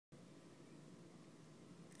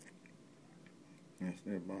That's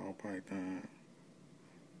that ball python.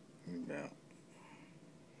 About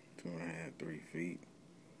 2.5, 3 feet.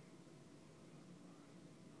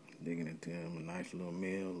 Digging into him, a nice little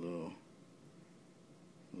meal,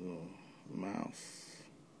 little mouse.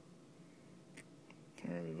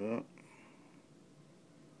 Turn it up.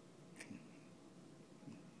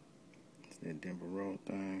 It's that Denver roll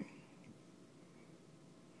thing.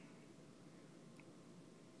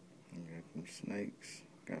 Got some snakes,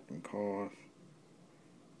 got some cars.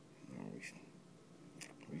 You know,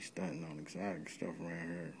 we stunting on exotic stuff around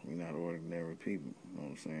here. We not ordinary people, you know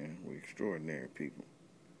what I'm saying? We extraordinary people.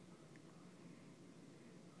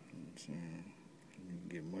 You know what I'm saying? You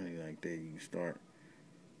get money like that, you start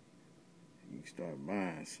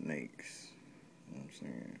buying snakes. You know what I'm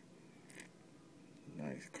saying?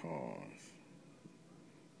 Nice cars.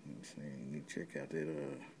 You know what I'm saying? You need to check out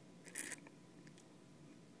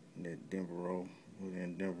that Denver Roll,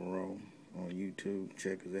 within Denver Roll on YouTube.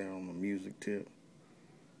 Check us out on the music tip,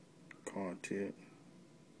 car tip.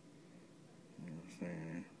 You know what I'm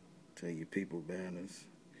saying? Tell your people about us.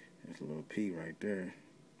 That's a little P right there.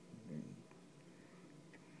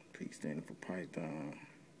 P standing for Python.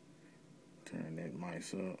 Turn that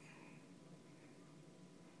mice up. You know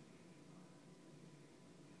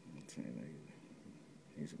what I'm saying?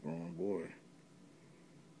 He's a grown boy.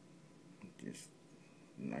 Just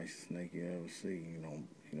nicest snake you ever see.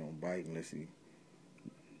 He don't bite unless he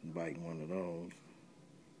bite one of those.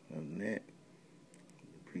 Other than that,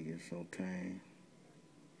 the P is so tame.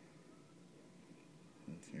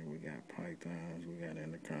 We got pythons, we got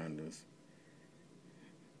anacondas,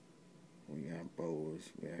 we got boas,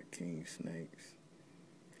 we got king snakes.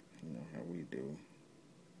 You know how we do.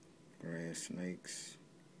 Grass snakes,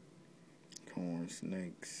 corn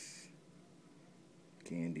snakes,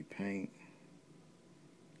 candy paint,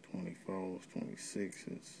 24s,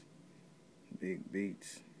 26s, big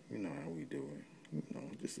beats. You know how we do it. You know,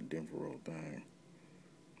 just a Denver Roll thing.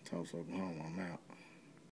 Tulsa, Oklahoma, I'm out.